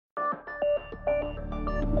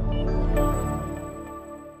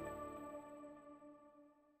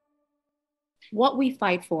What We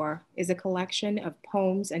Fight For is a collection of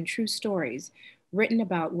poems and true stories written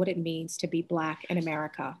about what it means to be Black in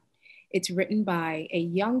America. It's written by a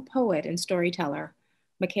young poet and storyteller,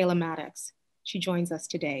 Makayla Mattocks. She joins us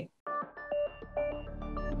today.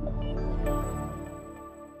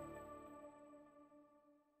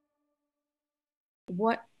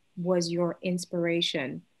 What was your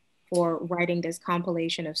inspiration for writing this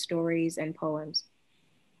compilation of stories and poems?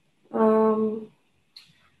 Um,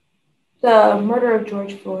 the murder of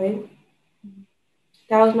George Floyd.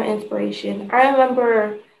 That was my inspiration. I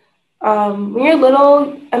remember when you're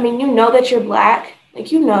little, I mean, you know that you're black.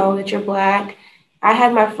 Like, you know that you're black. I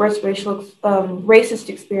had my first racist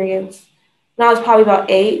experience when I was probably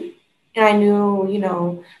about 8. And I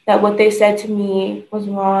knew, that what they said to me was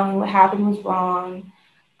wrong, what happened was wrong.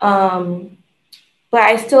 Um, but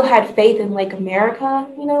I still had faith in, like, America.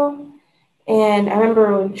 And I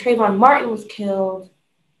remember when Trayvon Martin was killed,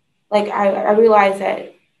 like I realized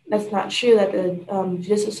that that's not true, that the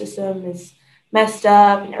judicial system is messed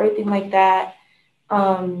up and everything like that.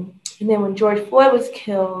 And then when George Floyd was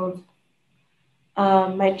killed,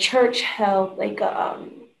 my church held like a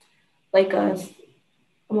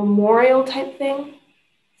memorial type thing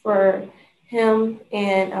for him,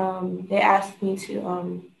 and they asked me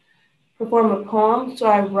to perform a poem. So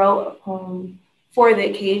I wrote a poem for the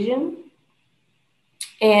occasion.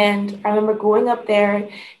 And I remember going up there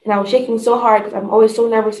and I was shaking so hard because I'm always so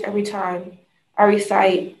nervous every time I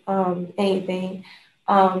recite anything.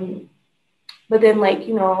 Um, but then, like,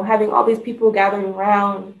 having all these people gathering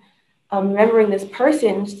around, remembering this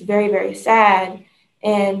person, just very, very sad.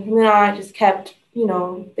 And then I just kept,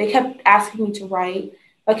 they kept asking me to write.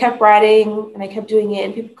 I kept writing and I kept doing it.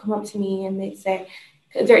 And people come up to me and they'd say,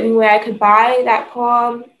 is there any way I could buy that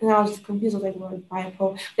poem? And I was confused. I was like, well, buy a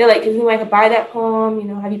poem. They're like, is there any way I could buy that poem?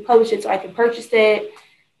 Have you published it so I could purchase it?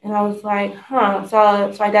 And I was like, huh.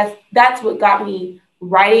 That's what got me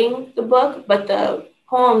writing the book. But the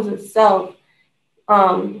poems itself,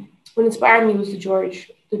 what inspired me was the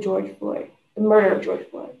George Floyd, the murder of George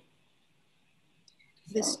Floyd.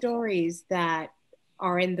 The So, stories that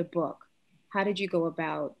are in the book, how did you go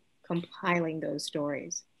about compiling those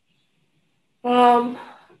stories? um,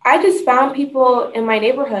 I just found people in my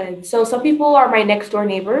neighborhood. So some people are my next door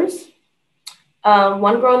neighbors.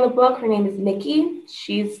 One girl in the book, her name is Nikki.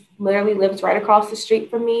 She's literally lives right across the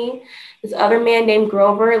street from me. This other man named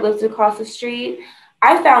Grover lives across the street.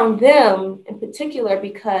 I found them in particular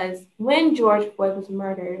because when George Floyd was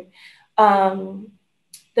murdered, um,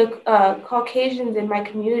 the Caucasians in my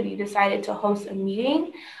community decided to host a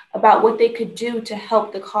meeting about what they could do to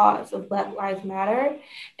help the cause of Black Lives Matter.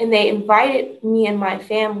 And they invited me and my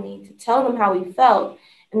family to tell them how we felt.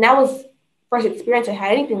 And that was the first experience I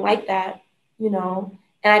had anything like that. And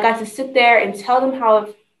I got to sit there and tell them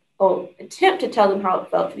attempt to tell them how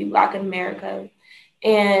it felt to be Black in America,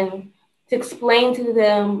 and to explain to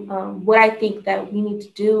them what I think that we need to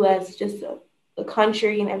do as just a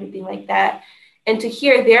country and everything like that. And to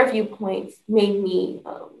hear their viewpoints made me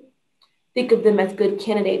think of them as good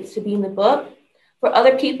candidates to be in the book. For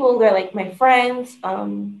other people, they're like my friends.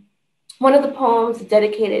 One of the poems is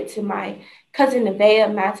dedicated to my cousin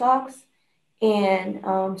Nevaeh Mattocks, and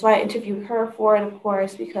so I interviewed her for it, of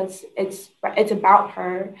course, because it's about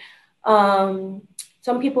her. Um,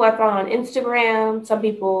 some people I found on Instagram. Some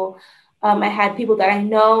people, I had people that I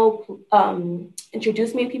know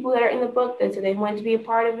introduce me to people that are in the book that said they wanted to be a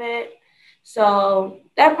part of it. So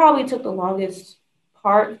that probably took the longest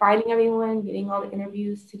part, finding everyone, getting all the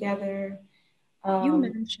interviews together. Um,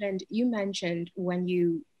 You mentioned when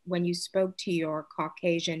you spoke to your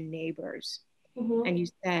Caucasian neighbors and mhm, you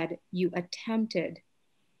said you attempted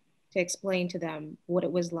to explain to them what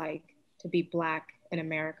it was like to be Black in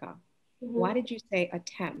America. Why mhm. did you say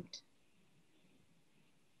attempt?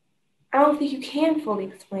 I don't think you can fully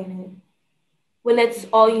explain it when it's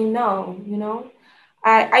all you know.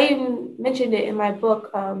 I even mentioned it in my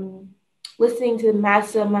book, listening to the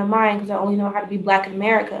master of my mind, because I only know how to be Black in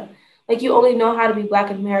America. Like, you only know how to be Black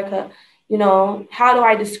in America. How do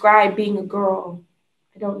I describe being a girl?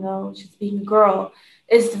 I don't know. It's just being a girl.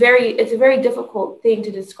 It's a very difficult thing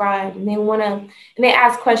to describe. And they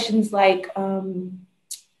ask questions like how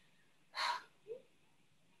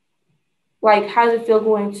does it feel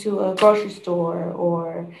going to a grocery store,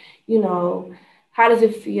 or you know how does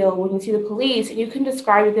it feel when you see the police, and you can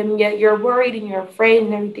describe to them, yet you're worried and you're afraid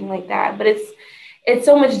and everything like that, but it's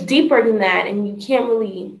so much deeper than that, and you can't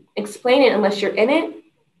really explain it unless you're in it.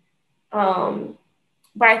 Um,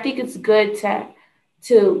 but I think it's good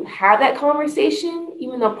to have that conversation,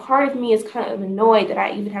 even though part of me is kind of annoyed that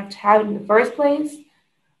I even have to have it in the first place.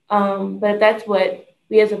 But if that's what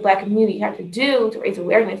we as a Black community have to do to raise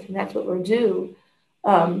awareness, and that's what we're due.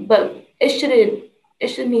 But it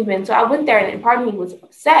shouldn't even. So I went there, and part of me was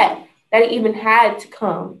upset that I even had to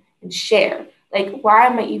come and share. Like, why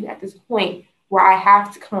am I even at this point where I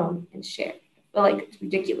have to come and share? I feel like it's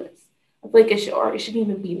ridiculous. I feel like it shouldn't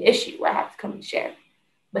even be an issue where I have to come and share.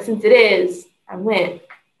 But since it is, I went.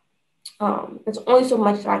 There's only so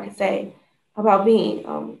much that I could say about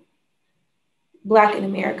being Black in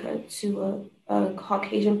America to a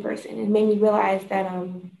Caucasian person. It made me realize that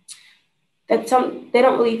they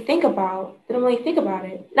don't really think about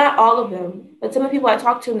it. Not all of them, but some of the people I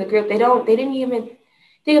talked to in the group, they didn't even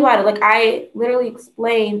think about it. Like, I literally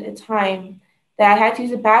explained a time that I had to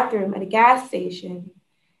use a bathroom at a gas station,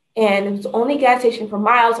 and it was the only gas station for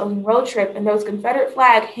miles on the road trip, and there was a Confederate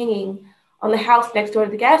flag hanging on the house next door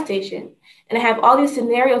to the gas station. And I have all these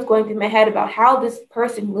scenarios going through my head about how this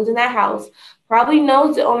person who lives in that house probably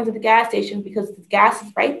knows the owners of the gas station because the gas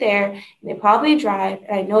is right there, and they probably drive.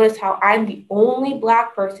 And I notice how I'm the only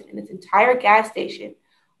Black person in this entire gas station.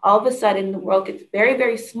 All of a sudden, the world gets very,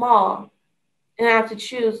 very small, and I have to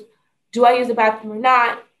choose, do I use the bathroom or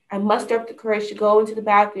not? I muster up the courage to go into the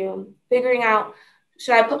bathroom, figuring out,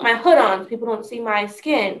 should I put my hood on so people don't see my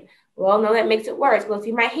skin? Well, no, that makes it worse. They'll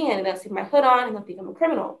see my hand, and they'll see my hood on, and they'll think I'm a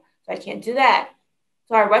criminal. So I can't do that.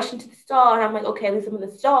 So I rush into the stall, and I'm like, okay, at least I'm in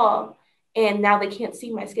the stall. And now they can't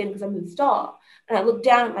see my skin because I'm in the stall. And I look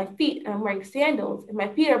down at my feet, and I'm wearing sandals, and my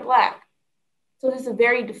feet are Black. So this is a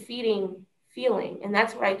very defeating feeling. And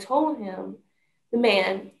that's what I told him, the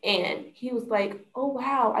man. And he was like, oh,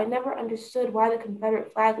 wow, I never understood why the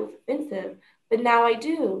Confederate flag was offensive, but now I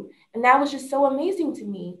do. And that was just so amazing to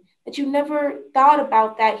me that you never thought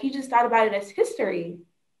about that. He just thought about it as history.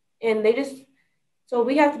 And so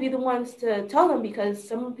we have to be the ones to tell them, because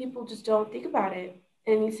some people just don't think about it,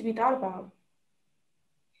 and it needs to be thought about.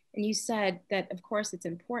 And you said that, of course, it's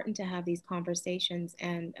important to have these conversations.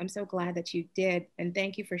 And I'm so glad that you did. And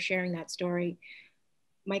thank you for sharing that story.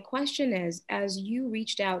 My question is, as you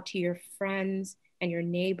reached out to your friends and your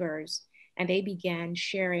neighbors, and they began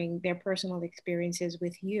sharing their personal experiences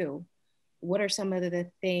with you, what are some of the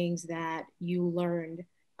things that you learned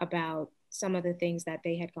about some of the things that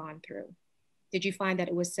they had gone through? Did you find that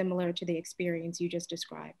it was similar to the experience you just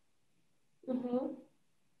described? Mm-hmm.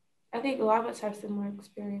 I think a lot of us have similar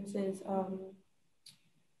experiences.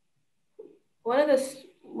 One of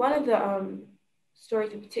the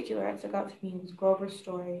stories in particular that stuck out to me was Grover's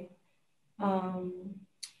story.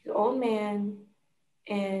 The old man,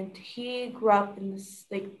 and he grew up in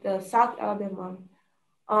the South Alabama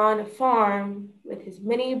on a farm with his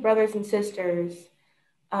many brothers and sisters.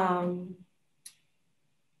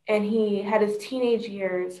 And he had his teenage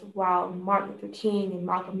years while Martin Luther King and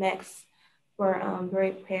Malcolm X were very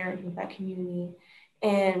apparent in that community.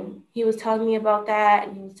 And he was telling me about that,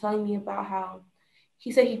 and he was telling me about how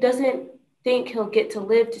he said he doesn't think he'll get to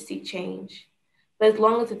live to see change, but as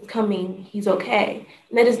long as it's coming, he's okay.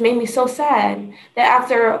 And that just made me so sad that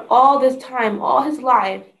after all this time, all his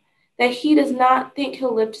life, that he does not think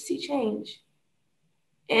he'll live to see change.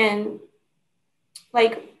 And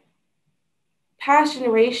like, past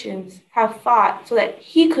generations have fought so that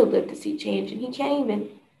he could live to see change, and he can't even.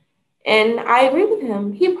 And I agree with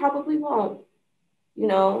him. He probably won't. You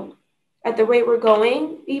know, at the rate we're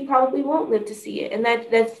going, he probably won't live to see it. And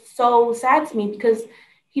that's so sad to me, because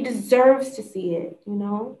he deserves to see it, you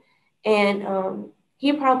know? And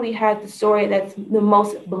he probably had the story that's the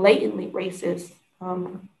most blatantly racist,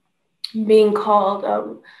 being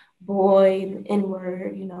called boy and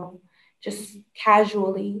N-word, you know, just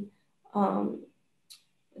casually.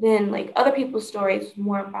 Then like other people's stories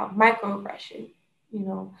more about microaggression, you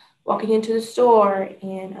know, walking into the store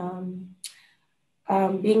and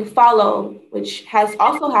being followed, which has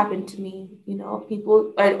also happened to me, you know,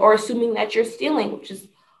 people or assuming that you're stealing, which has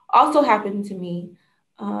also happened to me.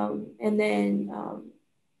 And then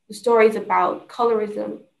the stories about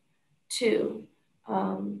colorism too,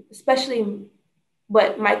 especially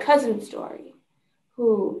my cousin's story,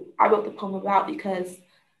 who I wrote the poem about because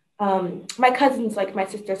my cousin's like my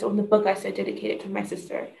sister. So in the book I said dedicated to my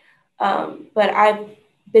sister. But I've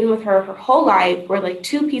been with her whole life. We're like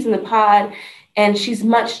two peas in the pod, and she's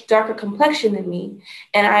much darker complexion than me.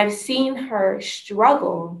 And I've seen her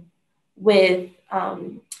struggle with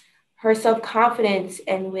her self-confidence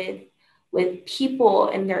and with people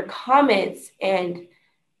and their comments. And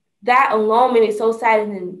that alone made me so sad.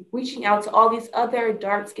 And then reaching out to all these other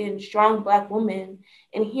dark-skinned, strong Black women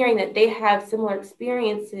and hearing that they have similar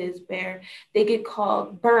experiences where they get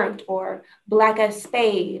called burnt or Black as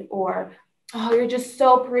spade, or, oh, you're just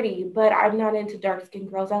so pretty, but I'm not into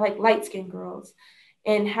dark-skinned girls. I like light-skinned girls.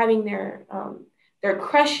 And having their their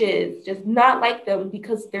crushes just not like them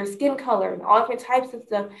because their skin color and all different types of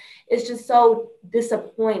stuff. It's just so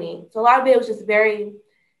disappointing. So a lot of it was just very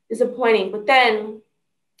disappointing. But then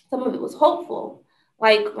some of it was hopeful.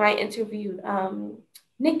 Like when I interviewed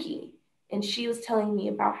Nikki, and she was telling me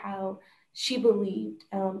about how she believed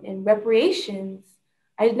in reparations.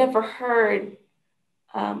 I had never heard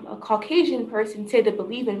a Caucasian person say they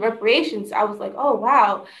believe in reparations. I was like, oh,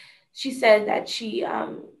 wow. She said that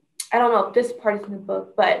I don't know if this part is in the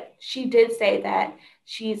book, but she did say that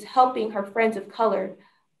she's helping her friends of color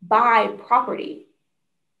buy property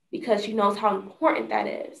because she knows how important that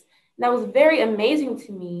is. And that was very amazing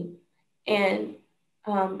to me. And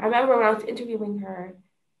I remember when I was interviewing her,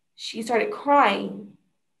 she started crying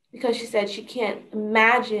because she said she can't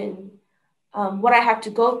imagine what I have to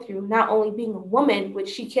go through, not only being a woman, which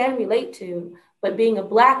she can relate to, but being a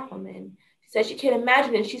Black woman. She said she can't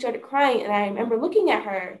imagine it. And she started crying. And I remember looking at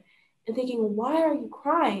her and thinking, why are you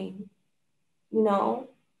crying? You know,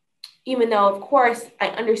 even though, of course, I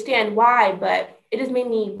understand why, but it just made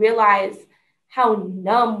me realize how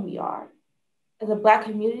numb we are as a Black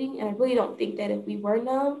community. And I really don't think that if we were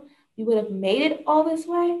numb, we would have made it all this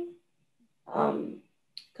way.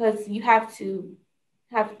 Because you have to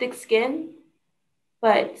have thick skin.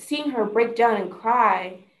 But seeing her break down and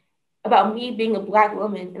cry about me being a Black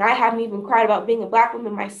woman, and I haven't even cried about being a Black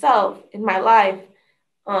woman myself in my life,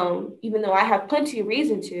 even though I have plenty of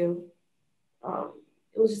reason to,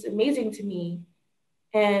 it was just amazing to me.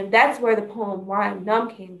 And that's where the poem Why I'm Numb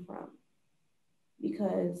came from.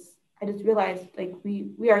 Because I just realized like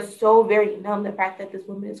we are so very numb, the fact that this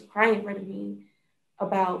woman is crying in front of me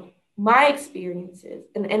about my experiences.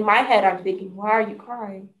 And in my head, I'm thinking, why are you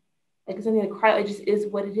crying? Like it's something to cry, it just is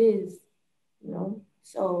what it is, you know?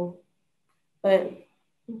 So, but.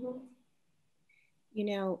 Mm-hmm. You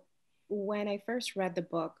know, when I first read the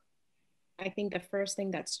book, I think the first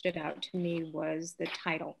thing that stood out to me was the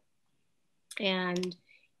title and,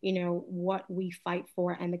 what we fight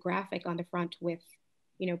for and the graphic on the front with,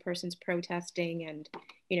 persons protesting and,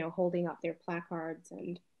 holding up their placards.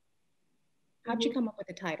 And how'd you come up with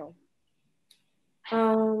the title?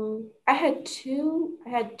 I had two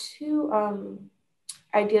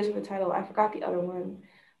ideas for the title. I forgot the other one,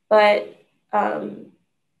 but I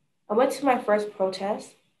went to my first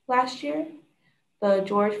protest last year, the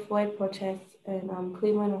George Floyd protest in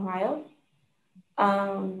Cleveland, Ohio.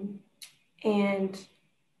 And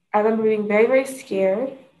I remember being very, very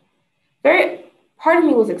scared. Part of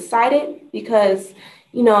me was excited because,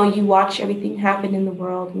 you watch everything happen in the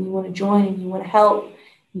world and you want to join and you want to help.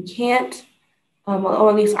 You can't, or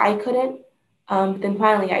at least I couldn't. But then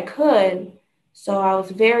finally I could. So I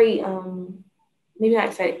was very, maybe not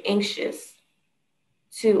excited, anxious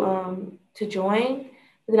to join.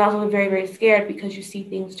 But then I was also very, very scared because you see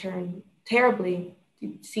things turn terribly.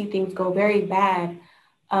 You see things go very bad.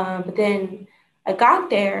 But then I got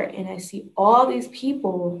there and I see all different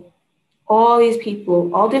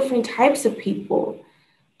types of people,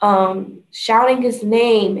 shouting his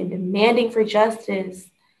name and demanding for justice.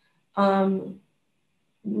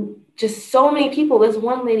 Just so many people. There's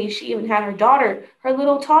one lady, she even had her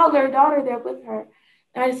little toddler daughter there with her.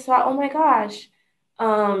 And I just thought, oh my gosh.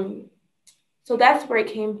 So that's where it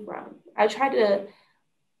came from.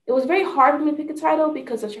 It was very hard for me to pick a title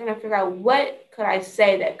because I was trying to figure out what could I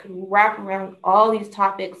say that could wrap around all these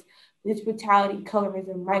topics: police brutality,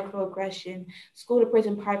 colorism, microaggression, school to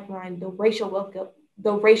prison pipeline, the racial wealth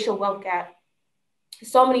gap.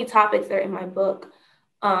 So many topics that are in my book.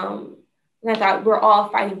 And I thought we're all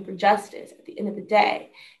fighting for justice at the end of the day.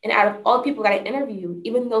 And out of all the people that I interviewed,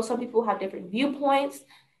 even though some people have different viewpoints,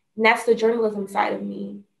 and that's the journalism side of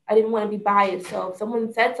me, I didn't want to be biased. So if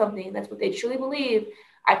someone said something, that's what they truly believe,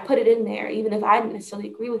 I put it in there, even if I didn't necessarily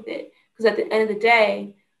agree with it. Because at the end of the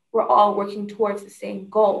day, we're all working towards the same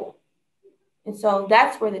goal. And so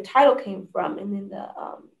that's where the title came from. And then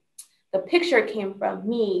the picture came from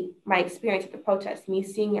me, my experience at the protest, me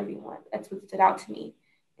seeing everyone. That's what stood out to me.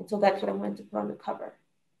 And so that's what I wanted to put on the cover.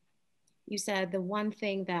 You said the one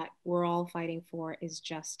thing that we're all fighting for is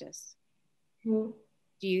justice. Mm-hmm.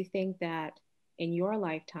 Do you think that in your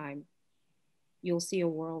lifetime, you'll see a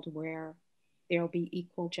world where there will be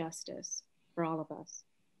equal justice for all of us?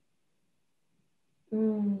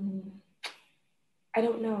 I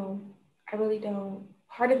don't know. I really don't.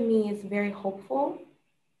 Part of me is very hopeful.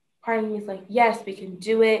 Part of me is like, yes, we can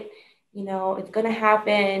do it. It's going to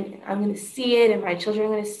happen. I'm going to see it and my children are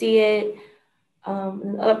going to see it.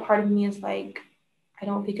 And the other part of me is like, I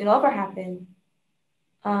don't think it'll ever happen.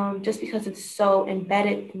 Just because it's so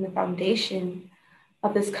embedded in the foundation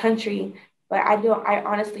of this country. But I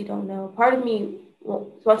honestly don't know. Part of me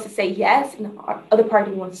wants to say yes, and the other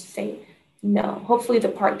party wants to say no. Hopefully, the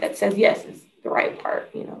part that says yes is the right part,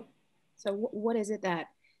 you know. So what is it that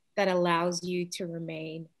allows you to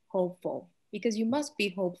remain hopeful? Because you must be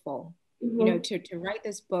hopeful, you know, Mm-hmm. to write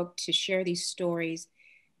this book, to share these stories.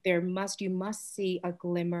 You must see a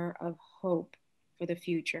glimmer of hope for the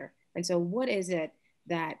future. And so, what is it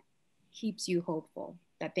that keeps you hopeful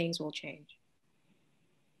that things will change?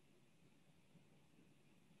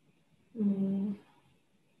 Mm.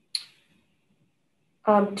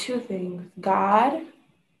 Two things: God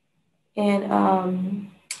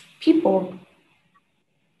and people.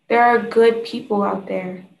 There are good people out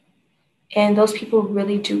there, and those people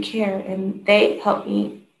really do care, and they help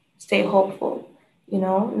me stay hopeful. You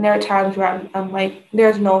know, and there are times where I'm like,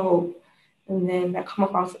 there's no hope, and then I come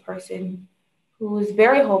across a person who is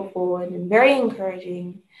very hopeful and very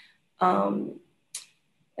encouraging, um,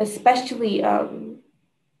 especially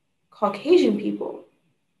Caucasian people,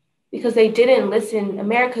 because they didn't listen.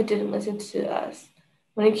 America didn't listen to us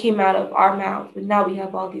when it came out of our mouths, but now we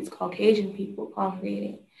have all these Caucasian people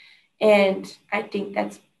congregating, and I think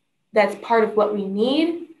that's part of what we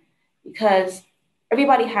need, because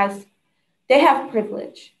everybody has they have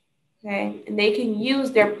privilege, okay, and they can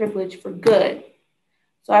use their privilege for good.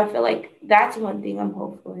 So I feel like that's one thing I'm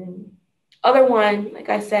hopeful in. Other one, like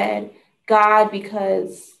I said, God,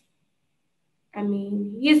 because I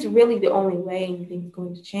mean, He's really the only way anything's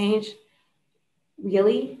going to change,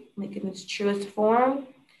 really, like in its truest form.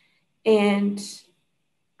 And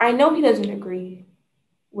I know He doesn't agree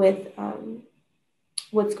with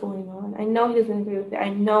what's going on. I know He doesn't agree with it. I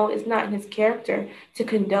know it's not in His character to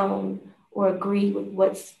condone or agree with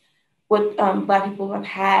what Black people have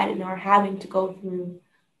had and are having to go through.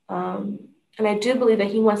 Um, and I do believe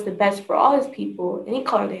that He wants the best for all His people, any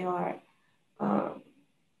color they are, um,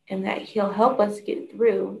 and that He'll help us get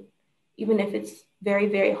through, even if it's very,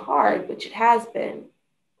 very hard, which it has been.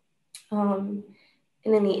 Um,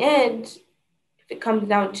 and in the end, if it comes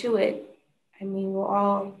down to it, I mean, we'll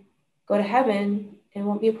all go to heaven and it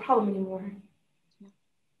won't be a problem anymore.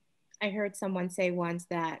 I heard someone say once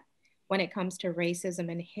that when it comes to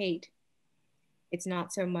racism and hate, it's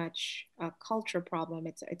not so much a culture problem,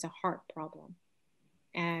 it's a heart problem.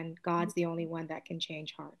 And God's the only one that can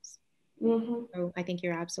change hearts. Mm-hmm. So I think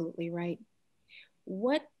you're absolutely right.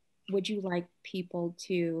 What would you like people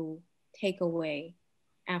to take away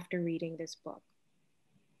after reading this book?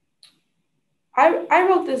 I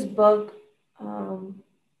wrote this book um,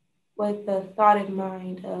 with the thought in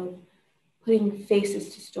mind of putting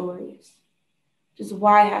faces to stories, which is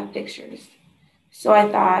why I have pictures. So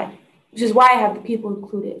I thought, which is why I have the people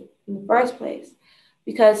included in the first place,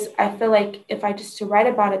 because I feel like if I just to write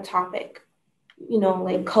about a topic, you know,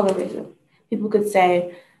 like colorism, people could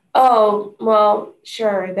say, oh, well,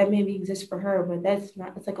 sure, that maybe exists for her, but that's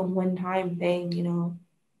not, it's like a one time thing, you know,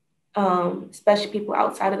 especially people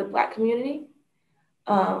outside of the Black community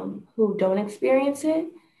who don't experience it.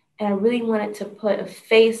 And I really wanted to put a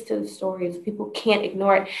face to the stories. People can't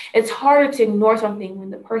ignore it. It's harder to ignore something when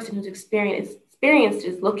the person who's experienced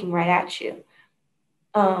is looking right at you.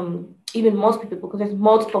 Even most people, because there's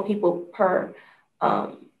multiple people per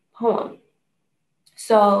poem.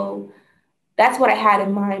 So that's what I had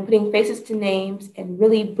in mind, putting faces to names and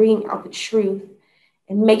really bringing out the truth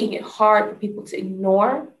and making it hard for people to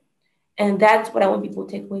ignore. And that's what I want people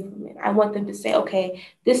to take away from it. I want them to say, okay,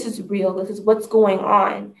 this is real. This is what's going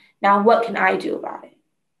on. Now, what can I do about it?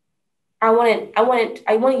 I want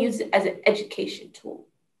to use it as an education tool.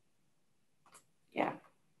 Yeah.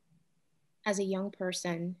 As a young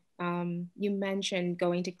person, you mentioned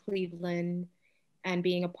going to Cleveland and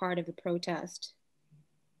being a part of the protest.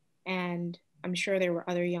 And I'm sure there were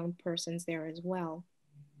other young persons there as well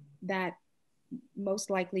that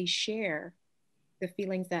most likely share the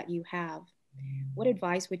feelings that you have. What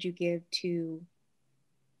advice would you give to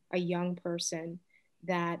a young person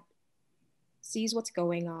that sees what's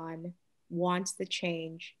going on, wants the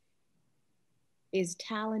change, is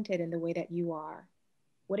talented in the way that you are?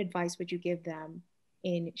 What advice would you give them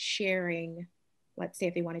in sharing, let's say,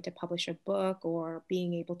 if they wanted to publish a book or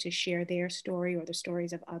being able to share their story or the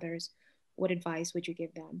stories of others? What advice would you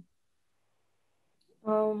give them?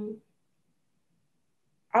 Um,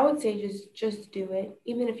 I would say just do it,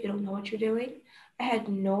 even if you don't know what you're doing. I had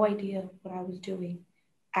no idea what I was doing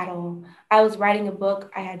at all. I was writing a book.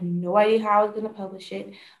 I had no idea how I was going to publish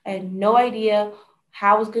it. I had no idea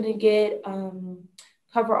how I was going to get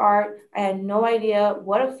cover art. I had no idea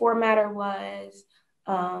what a formatter was,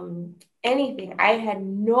 anything. I had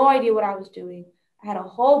no idea what I was doing. I had a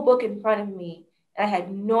whole book in front of me, and I had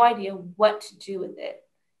no idea what to do with it.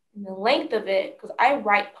 And the length of it, because I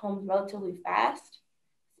write poems relatively fast,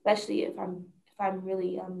 especially if I'm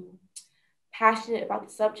really passionate about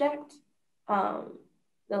the subject. Um,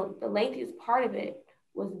 the lengthiest part of it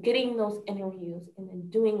was getting those interviews and then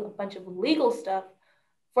doing a bunch of legal stuff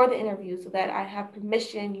for the interview so that I have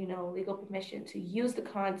permission, legal permission to use the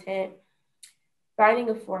content, finding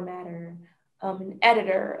a formatter, an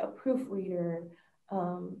editor, a proofreader,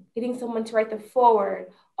 getting someone to write the foreword,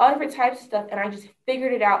 all different types of stuff. And I just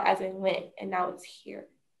figured it out as I went, and now it's here.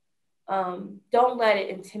 Don't let it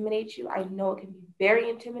intimidate you. I know it can be very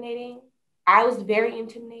intimidating. I was very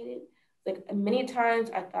intimidated. Like many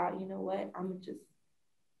times I thought, you know what, I'm gonna just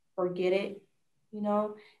forget it,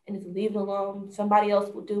 and just leave it alone. Somebody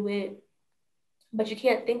else will do it. But you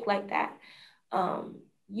can't think like that.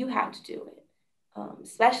 You have to do it,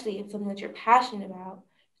 especially if it's something that you're passionate about.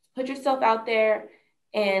 Put yourself out there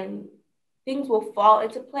and things will fall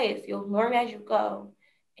into place. You'll learn as you go.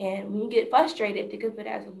 And when you get frustrated, think of it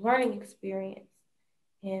as a learning experience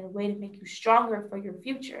and a way to make you stronger for your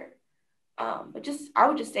future. But I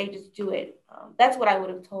would just say, just do it. That's what I would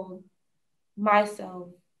have told myself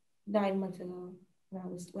 9 months ago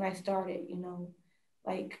when I started.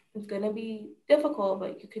 Like it's gonna be difficult,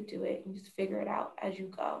 but you could do it and just figure it out as you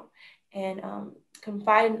go. And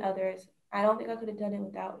confide in others. I don't think I could have done it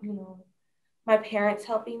without my parents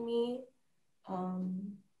helping me,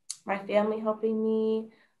 my family helping me.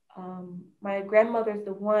 My grandmother's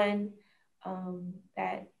the one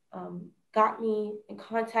that got me in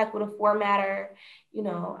contact with a formatter.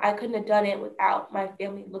 I couldn't have done it without my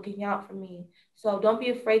family looking out for me. So don't be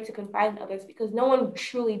afraid to confide in others, because no one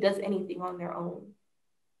truly does anything on their own.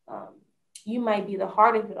 You might be the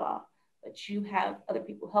heart of it all, but you have other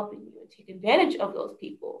people helping you, and take advantage of those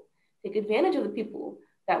people. Take advantage of the people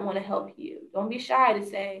that want to help you. Don't be shy to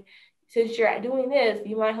say, since you're doing this, do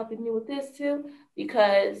you mind helping me with this too?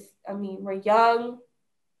 Because we're young,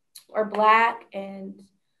 we're Black, and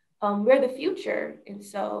we're the future. And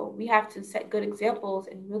so we have to set good examples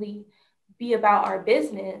and really be about our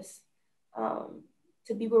business,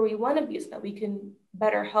 to be where we want to be, so that we can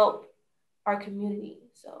better help our community.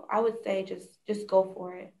 So I would say just go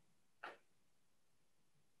for it.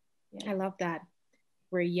 Yeah. I love that.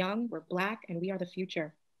 We're young, we're Black, and we are the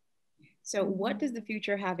future. So what does the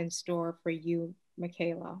future have in store for you,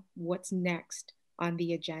 Makayla? What's next on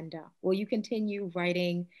the agenda? Will you continue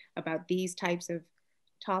writing about these types of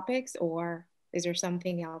topics, or is there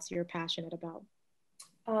something else you're passionate about?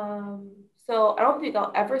 So I don't think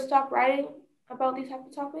I'll ever stop writing about these types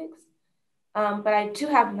of topics. But I do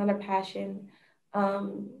have another passion.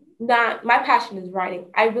 Not my passion is writing.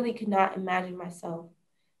 I really could not imagine myself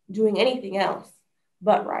doing anything else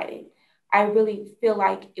but writing. I really feel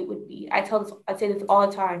like it would be, I say this all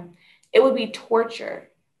the time, it would be torture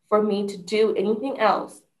for me to do anything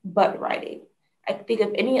else but writing. I think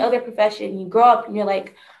of any other profession, you grow up and you're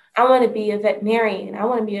like, I want to be a veterinarian, I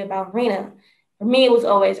want to be a ballerina. For me, it was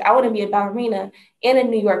always, I want to be a ballerina and a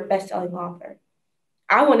New York bestselling author.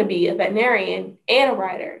 I want to be a veterinarian and a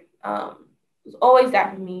writer. It was always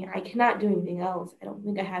that for me. I cannot do anything else. I don't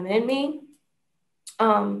think I have it in me.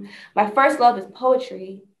 My first love is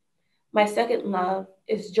poetry. My second love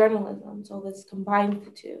is journalism. So let's combine the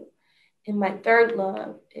two. And my third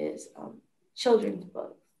love is children's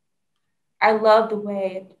books. I love the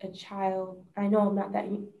way a child, I know I'm not that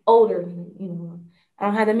older, I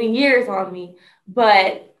don't have that many years on me,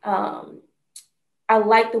 but I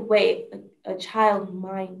like the way a child's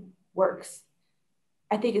mind works.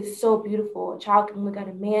 I think it's so beautiful. A child can look at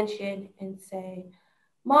a mansion and say,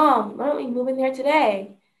 Mom, why don't we move in there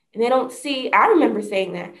today? And they don't see, I remember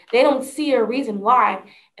saying that, they don't see a reason why.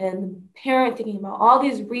 And the parent thinking about all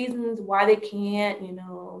these reasons why they can't,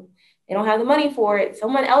 they don't have the money for it.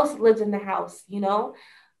 Someone else lives in the house, but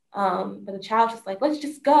the child's just like, let's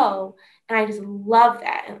just go. And I just love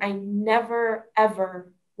that. And I never,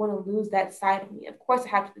 ever want to lose that side of me. Of course, I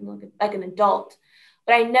have to be like an adult,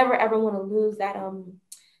 but I never, ever want to lose that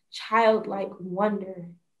childlike wonder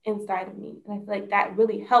inside of me. And I feel like that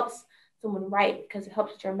really helps someone write, because it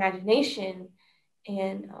helps your imagination.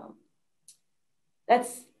 And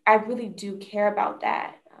I really do care about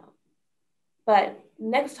that. But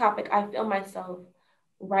next topic I feel myself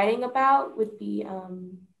writing about would be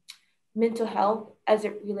mental health as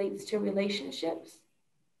it relates to relationships.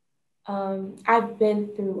 I've been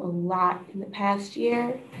through a lot in the past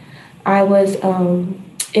year. I was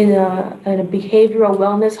in a behavioral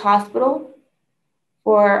wellness hospital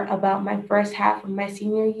for about my first half of my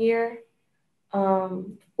senior year,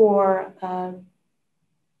 for a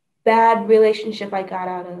bad relationship I got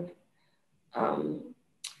out of.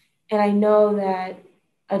 And I know that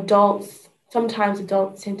adults sometimes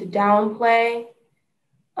adults tend to downplay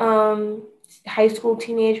um, high school,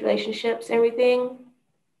 teenage relationships, and everything.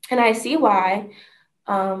 And I see why.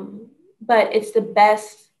 Um, but it's the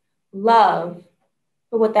best love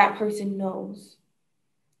for what that person knows.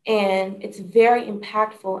 And it's very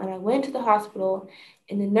impactful. And I went to the hospital,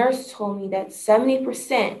 and the nurse told me that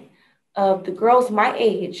 70% of the girls my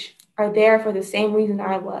age are there for the same reason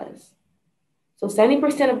I was. So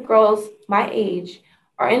 70% of girls my age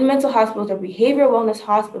are in mental hospitals or behavioral wellness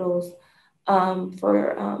hospitals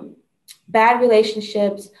for bad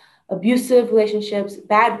relationships, abusive relationships,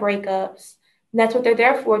 bad breakups. And that's what they're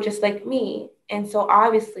there for, just like me. And so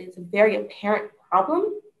obviously it's a very apparent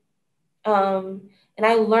problem. And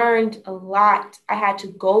I learned a lot. I had to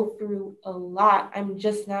go through a lot. I'm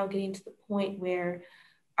just now getting to the point where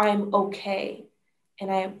I'm okay.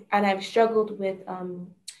 And I've struggled with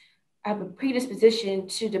I have a predisposition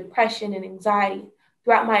to depression and anxiety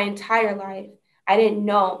throughout my entire life. I didn't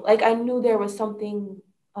know, like I knew there was something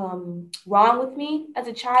wrong with me as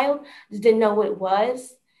a child, just didn't know what it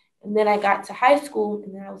was. And then I got to high school,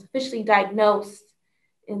 and then I was officially diagnosed.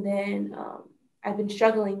 And then I've been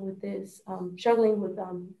struggling with this, struggling with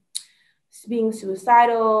being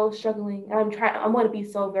suicidal, struggling. And I'm going to be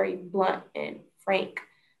so very blunt and frank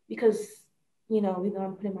because, even though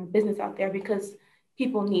I'm putting my business out there, because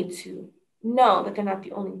people need to know that they're not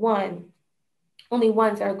the only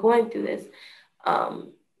ones that are going through this.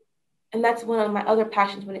 And that's one of my other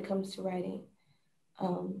passions when it comes to writing.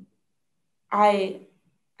 Um, I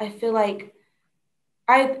I feel like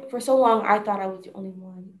for so long I thought I was the only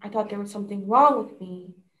one. I thought there was something wrong with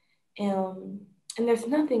me, and there's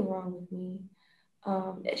nothing wrong with me.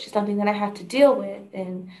 It's just something that I have to deal with,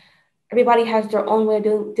 and everybody has their own way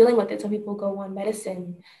of dealing with it. Some people go on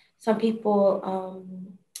medicine. Some people,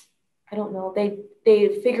 I don't know, they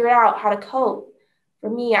figure out how to cope. For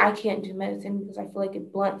me, I can't do medicine because I feel like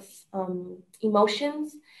it blunts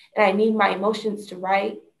emotions, and I need my emotions to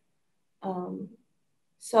write. Um,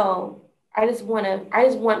 so I just want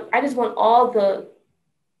all the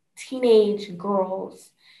teenage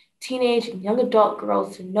girls, teenage and young adult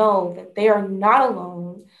girls to know that they are not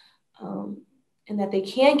alone, and that they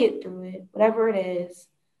can get through it, whatever it is,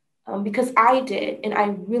 because I did, and I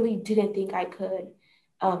really didn't think I could.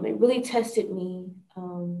 It really tested me.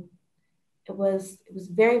 It was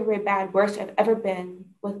very, very bad, worst I've ever been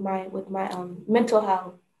with my mental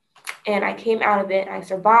health. And I came out of it, and I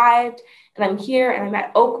survived, and I'm here, and I'm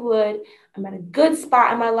at Oakwood. I'm at a good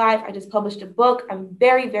spot in my life. I just published a book. I'm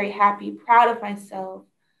very, very happy, proud of myself.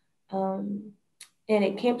 Um, and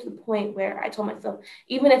it came to the point where I told myself,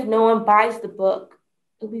 even if no one buys the book,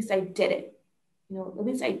 at least I did it. At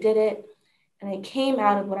least I did it. And I came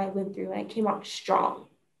out of what I went through, and I came out strong.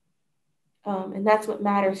 And that's what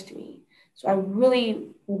matters to me. So I really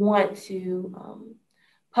want to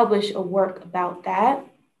publish a work about that.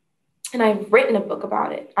 And I've written a book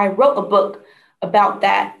about it. I wrote a book about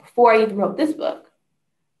that before I even wrote this book.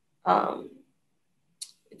 Um,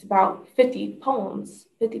 it's about 50 poems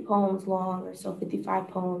long, or so, 55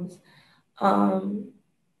 poems.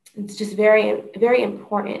 It's just very, very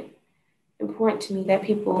important to me that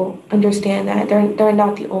people understand that they're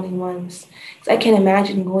not the only ones. Because I can't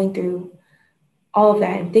imagine going through all of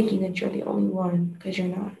that and thinking that you're the only one, because you're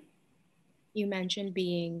not. You mentioned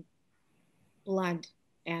being blunt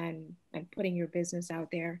and putting your business out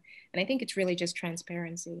there. And I think it's really just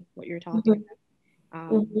transparency, what you're talking Mm-hmm.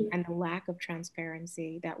 about, Mm-hmm. and the lack of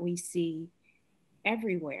transparency that we see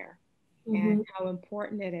everywhere, and Mm-hmm. how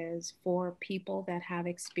important it is for people that have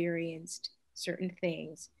experienced certain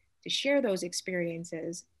things to share those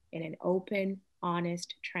experiences in an open,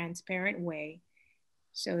 honest, transparent way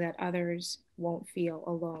so that others won't feel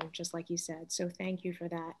alone, just like you said. So thank you for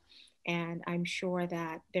that. And I'm sure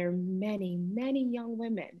that there are many, many young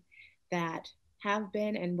women that have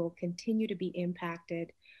been and will continue to be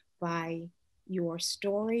impacted by your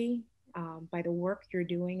story, by the work you're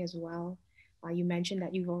doing as well. You mentioned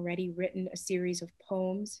that you've already written a series of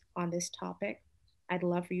poems on this topic. I'd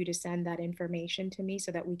love for you to send that information to me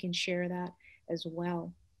so that we can share that as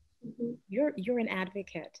well. Mm-hmm. You're an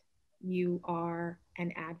advocate. You are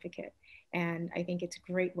an advocate, and I think it's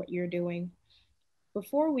great what you're doing.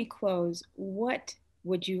 Before we close, what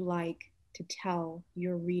would you like to tell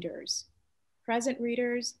your readers, present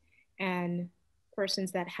readers and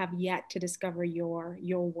persons that have yet to discover your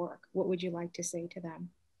work? What would you like to say to them?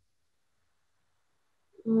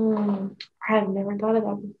 I have never thought of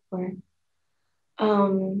that before.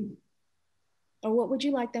 Um, Or what would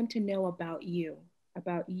you like them to know about you,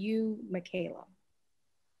 Makayla?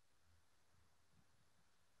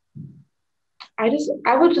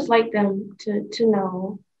 I would just like them to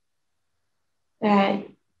know that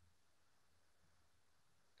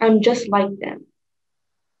I'm just like them.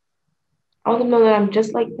 I want them to know that I'm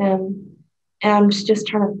just like them, and I'm just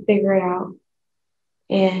trying to figure it out.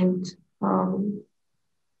 And um,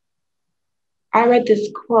 I read this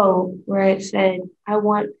quote where it said, I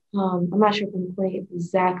want, I'm not sure if I'm putting it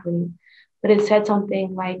exactly, but it said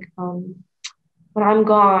something like, when I'm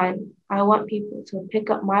gone, I want people to pick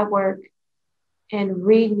up my work and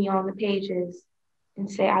read me on the pages and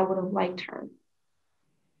say, I would have liked her.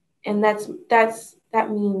 And that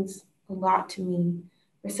means a lot to me,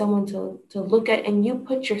 for someone to look at, and you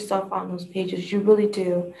put yourself on those pages. You really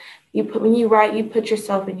do. When you write, you put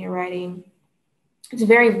yourself in your writing. It's a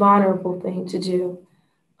very vulnerable thing to do,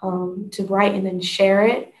 to write and then share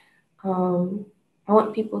it. I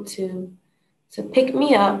want people to pick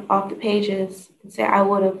me up off the pages and say, I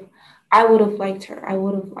would have liked her. I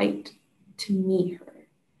would have liked to meet her.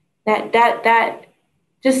 That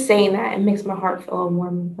just saying that, it makes my heart feel all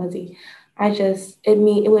warm and fuzzy.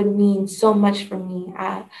 It would mean so much for me.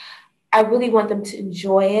 I really want them to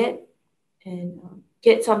enjoy it and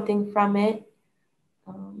get something from it,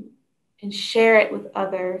 um, and share it with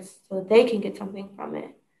others so that they can get something from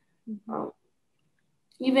it.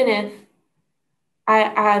 Even if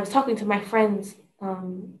I was talking to my friends, I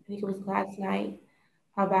think it was last night,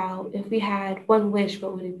 about if we had one wish,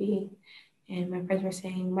 what would it be? And my friends were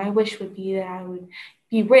saying, my wish would be that I would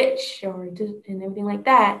be rich and everything like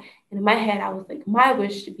that. And in my head, I was like, my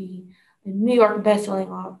wish to be a New York bestselling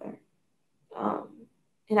author. Um,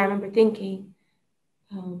 and I remember thinking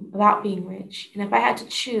about being rich. And if I had to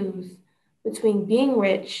choose between being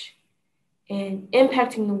rich and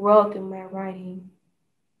impacting the world through my writing,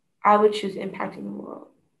 I would choose impacting the world.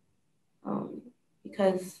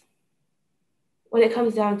 Because when it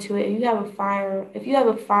comes down to it, if you have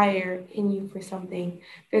a fire in you for something,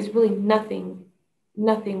 there's really nothing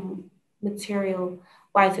material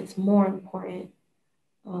wise that's more important.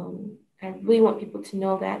 I really want people to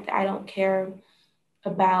know that I don't care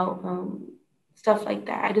about stuff like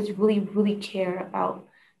that. I just really care about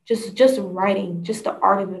just writing, just the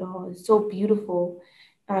art of it all. It's so beautiful.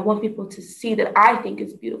 And I want people to see that I think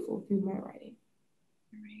is beautiful through my writing.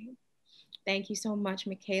 Right. Thank you so much,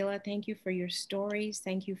 Makayla. Thank you for your stories.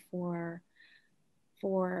 Thank you for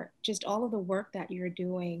just all of the work that you're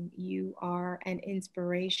doing. You are an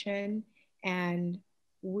inspiration, and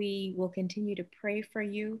we will continue to pray for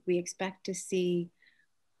you. We expect to see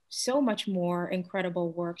so much more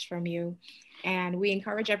incredible works from you. And we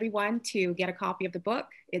encourage everyone to get a copy of the book.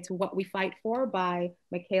 It's What We Fight For by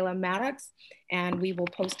Makayla Mattocks. And we will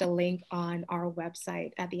post a link on our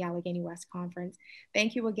website at the Allegheny West Conference.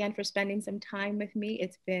 Thank you again for spending some time with me.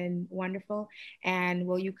 It's been wonderful. And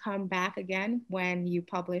will you come back again when you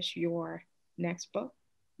publish your next book?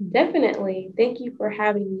 Definitely. Thank you for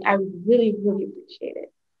having me. I really appreciate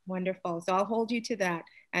it. Wonderful. So I'll hold you to that.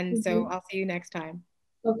 And so I'll see you next time.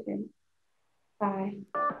 Okay. Bye.